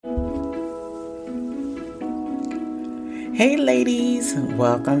Hey ladies,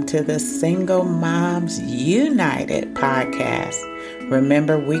 welcome to the Single Moms United podcast.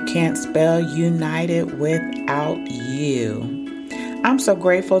 Remember, we can't spell united without you. I'm so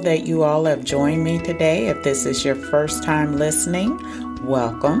grateful that you all have joined me today. If this is your first time listening,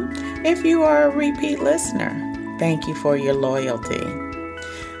 welcome. If you are a repeat listener, thank you for your loyalty.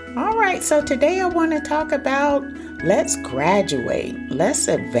 All right, so today I want to talk about let's graduate, let's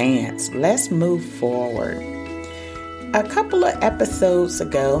advance, let's move forward. A couple of episodes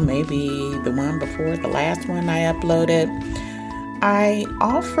ago, maybe the one before the last one I uploaded, I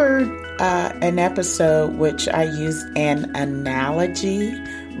offered an episode which I used an analogy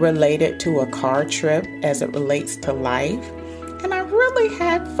related to a car trip as it relates to life. And I really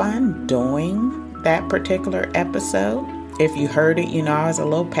had fun doing that particular episode. If you heard it, I was a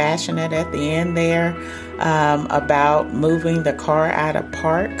little passionate at the end there about moving the car out of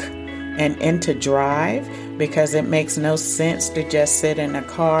park and into drive, because it makes no sense to just sit in a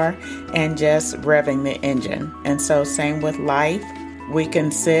car and just revving the engine. And so same with life. We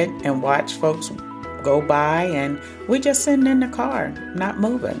can sit and watch folks go by and we just sitting in the car, not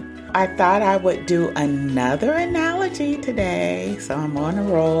moving. I thought I would do another analogy today, so I'm on a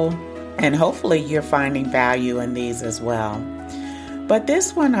roll. And hopefully you're finding value in these as well. But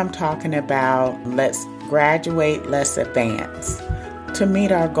this one I'm talking about, let's graduate, let's advance to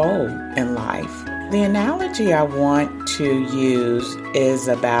meet our goal in life. The analogy I want to use is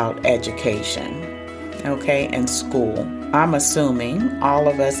about education, and school. I'm assuming all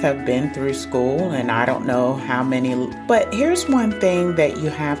of us have been through school, and I don't know how many, but here's one thing that you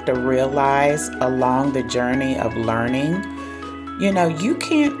have to realize along the journey of learning. You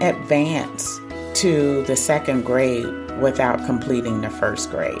can't advance to the second grade without completing the first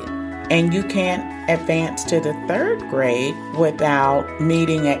grade. And you can't advance to the third grade without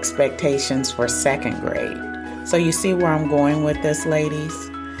meeting expectations for second grade. So you see where I'm going with this, ladies?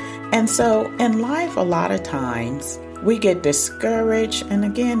 And so in life, a lot of times we get discouraged. And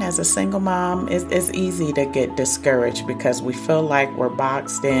again, as a single mom, it's easy to get discouraged because we feel like we're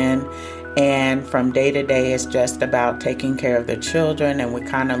boxed in. And from day to day, it's just about taking care of the children. And we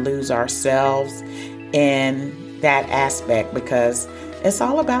kind of lose ourselves in that aspect because it's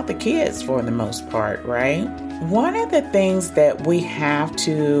all about the kids for the most part, right? One of the things that we have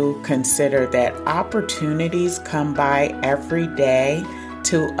to consider that opportunities come by every day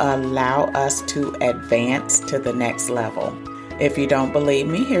to allow us to advance to the next level. If you don't believe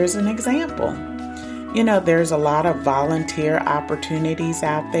me, here's an example. There's a lot of volunteer opportunities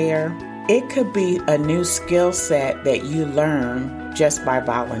out there. It could be a new skill set that you learn just by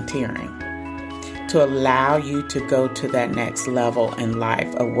volunteering to allow you to go to that next level in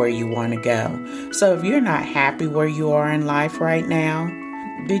life of where you want to go. So if you're not happy where you are in life right now,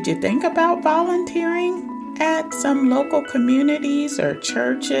 did you think about volunteering at some local communities or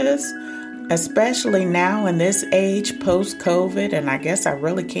churches, especially now in this age post-COVID? And I guess I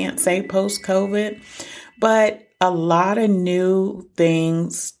really can't say post-COVID, but a lot of new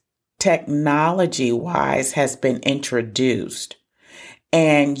things technology-wise has been introduced.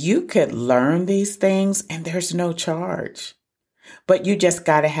 And you could learn these things and there's no charge. But you just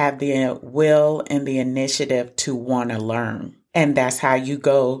got to have the will and the initiative to want to learn. And that's how you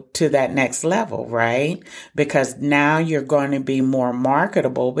go to that next level, right? Because now you're going to be more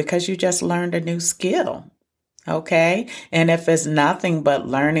marketable because you just learned a new skill. Okay. And if it's nothing but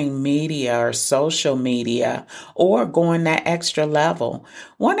learning media or social media or going that extra level,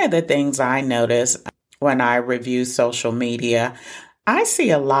 one of the things I notice when I review social media, I see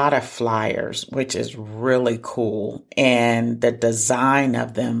a lot of flyers, which is really cool. And the design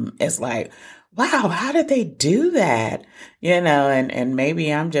of them is like, wow, how did they do that? And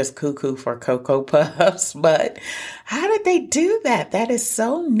maybe I'm just cuckoo for Cocoa Puffs, but how did they do that? That is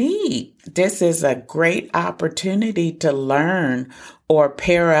so neat. This is a great opportunity to learn or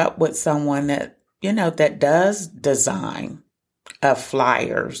pair up with someone that, that does design of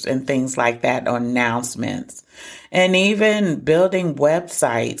flyers and things like that, or announcements, and even building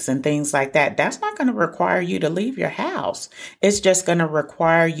websites and things like that. That's not going to require you to leave your house. It's just going to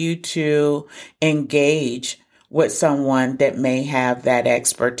require you to engage with someone that may have that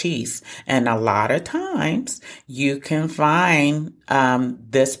expertise. And a lot of times you can find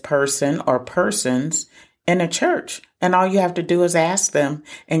this person or persons in a church. And all you have to do is ask them.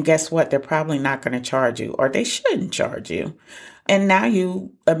 And guess what? They're probably not going to charge you, or they shouldn't charge you. And now you're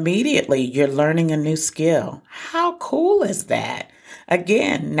learning a new skill. How cool is that?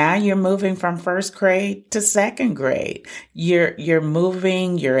 Again, now you're moving from first grade to second grade. You're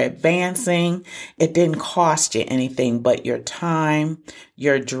moving, you're advancing. It didn't cost you anything but your time,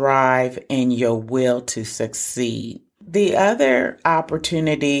 your drive, and your will to succeed. the other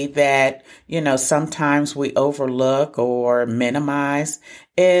opportunity that, sometimes we overlook or minimize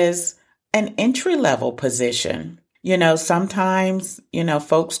is an entry level position. Sometimes,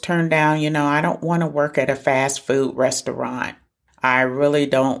 folks turn down, I don't want to work at a fast food restaurant. I really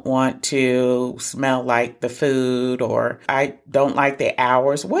don't want to smell like the food, or I don't like the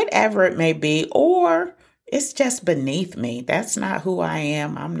hours, whatever it may be, or it's just beneath me. That's not who I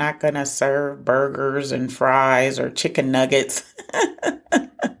am. I'm not going to serve burgers and fries or chicken nuggets.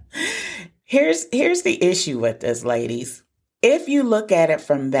 Here's the issue with this, ladies. If you look at it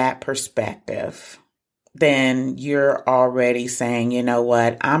from that perspective, then you're already saying, you know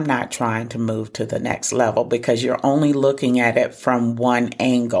what, I'm not trying to move to the next level, because you're only looking at it from one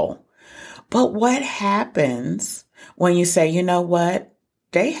angle. But what happens when you say, you know what,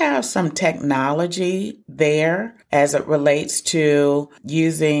 they have some technology there as it relates to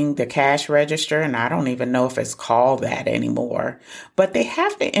using the cash register, and I don't even know if it's called that anymore, but they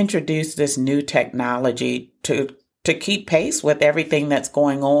have to introduce this new technology to keep pace with everything that's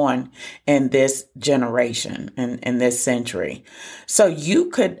going on in this generation and in this century. So you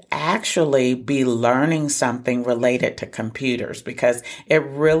could actually be learning something related to computers, because it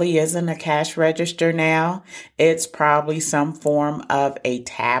really isn't a cash register now. It's probably some form of a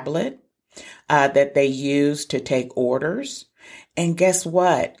tablet that they use to take orders. And guess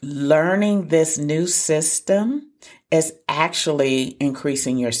what? Learning this new system is actually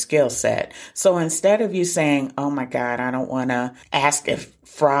increasing your skill set. So instead of you saying, oh my God, I don't want to ask if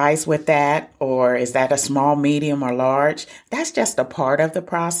fries with that, or is that a small, medium, or large? That's just a part of the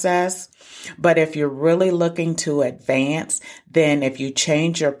process. But if you're really looking to advance, then if you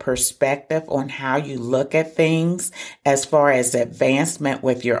change your perspective on how you look at things as far as advancement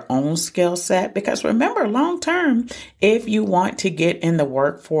with your own skill set, because remember, long term, if you want to get in the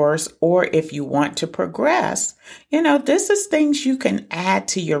workforce or if you want to progress, this is things you can add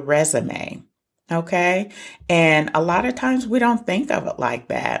to your resume. Okay. And a lot of times we don't think of it like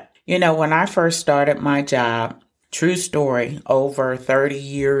that. When I first started my job, true story, over 30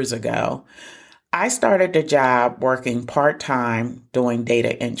 years ago, I started the job working part-time doing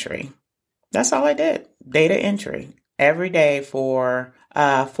data entry. That's all I did. Data entry every day for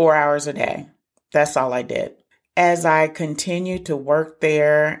 4 hours a day. That's all I did. As I continued to work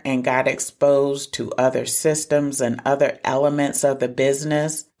there and got exposed to other systems and other elements of the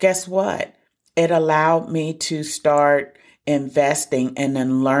business, guess what? It allowed me to start investing and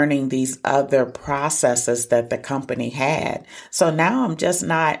then learning these other processes that the company had. So now I'm just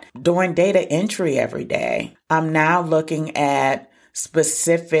not doing data entry every day. I'm now looking at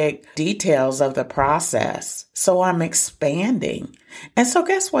specific details of the process. So I'm expanding. And so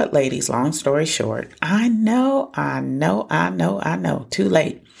guess what, ladies? Long story short, I know, too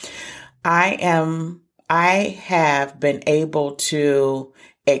late. I have been able to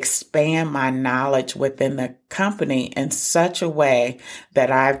expand my knowledge within the company in such a way that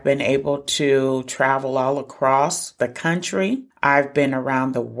I've been able to travel all across the country. I've been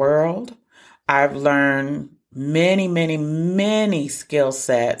around the world. I've learned many skill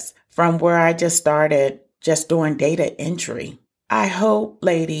sets from where I just started just doing data entry. I hope,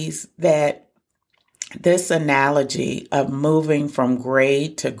 ladies, that this analogy of moving from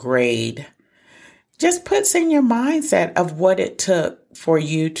grade to grade just puts in your mindset of what it took for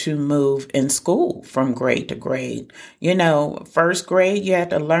you to move in school from grade to grade. First grade, you had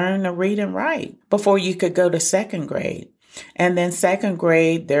to learn to read and write before you could go to second grade. And then second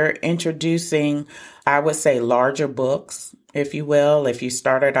grade, they're introducing, I would say, larger books, if you will. If you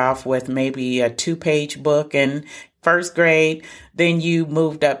started off with maybe a 2-page book in first grade, then you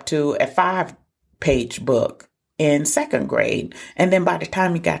moved up to a 5-page book in second grade. And then by the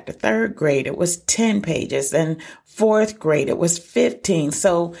time you got to third grade, it was 10 pages. And fourth grade, it was 15.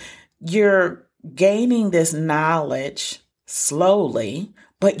 So you're gaining this knowledge slowly,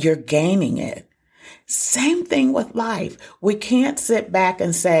 but you're gaining it. Same thing with life. We can't sit back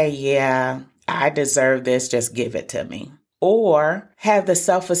and say, yeah, I deserve this, just give it to me. Or have the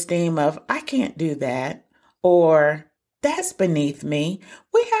self-esteem of, I can't do that. Or that's beneath me.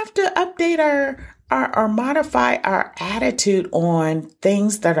 We have to update or modify our attitude on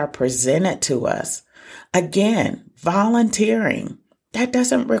things that are presented to us. Again, volunteering. That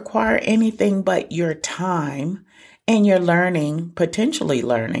doesn't require anything but your time, and you're potentially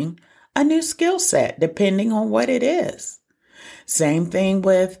learning a new skill set, depending on what it is. Same thing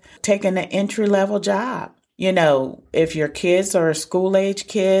with taking an entry-level job. If your kids are school-age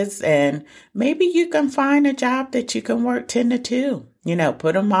kids, and maybe you can find a job that you can work 10 to 2,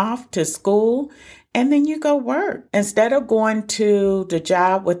 put them off to school, and then you go work. Instead of going to the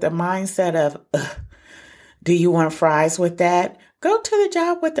job with the mindset of, Do you want fries with that? Go to the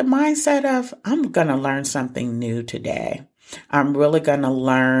job with the mindset of, I'm going to learn something new today. I'm really going to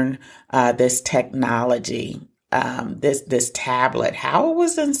learn this technology, this tablet, how it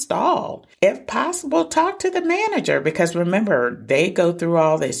was installed. If possible, talk to the manager, because remember, they go through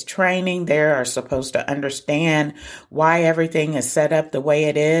all this training. They are supposed to understand why everything is set up the way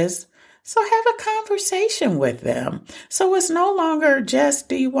it is. So have a conversation with them. So it's no longer just,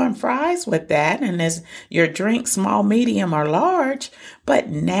 do you want fries with that? And is your drink small, medium, or large? But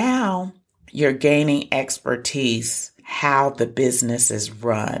now you're gaining expertise how the business is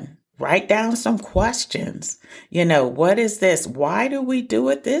run. Write down some questions. What is this? Why do we do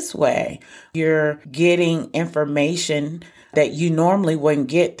it this way? You're getting information that you normally wouldn't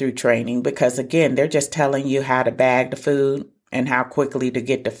get through training, because again, they're just telling you how to bag the food and how quickly to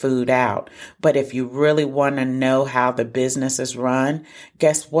get the food out. But if you really want to know how the business is run,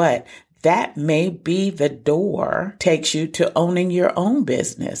 guess what? That may be the door takes you to owning your own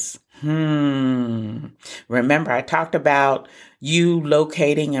business. Remember, I talked about you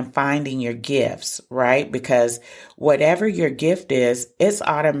locating and finding your gifts, right? Because whatever your gift is, it's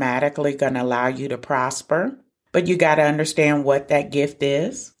automatically going to allow you to prosper. But you got to understand what that gift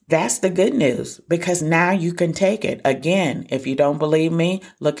is. That's the good news, because now you can take it. Again, if you don't believe me,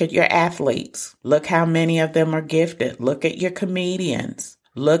 look at your athletes. Look how many of them are gifted. Look at your comedians.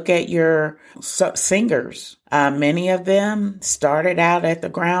 Look at your singers. Many of them started out at the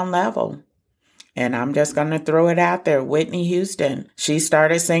ground level. And I'm just going to throw it out there. Whitney Houston, she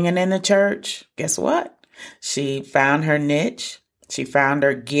started singing in the church. Guess what? She found her niche. She found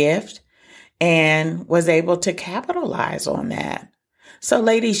her gift and was able to capitalize on that. So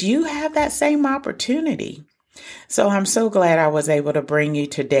ladies, you have that same opportunity. So I'm so glad I was able to bring you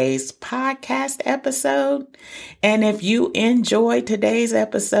today's podcast episode. And if you enjoyed today's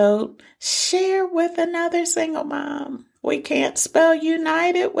episode, share with another single mom. We can't spell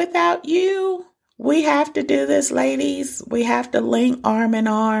united without you. We have to do this, ladies. We have to link arm in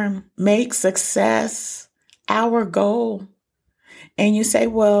arm, make success our goal. And you say,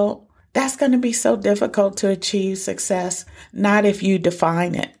 well, that's going to be so difficult to achieve success. Not if you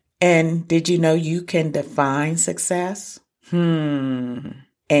define it. And did you know you can define success? And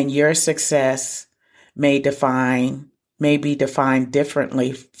your success may be defined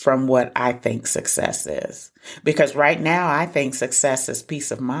differently from what I think success is. Because right now I think success is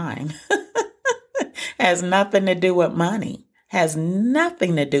peace of mind. Has nothing to do with money. Has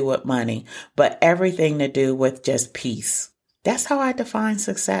nothing to do with money, but everything to do with just peace. That's how I define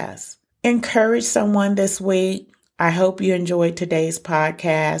success. Encourage someone this week. I hope you enjoyed today's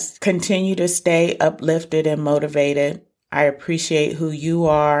podcast. Continue to stay uplifted and motivated. I appreciate who you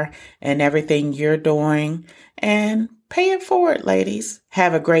are and everything you're doing. And pay it forward, ladies.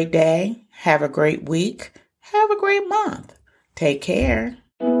 Have a great day. Have a great week. Have a great month. Take care.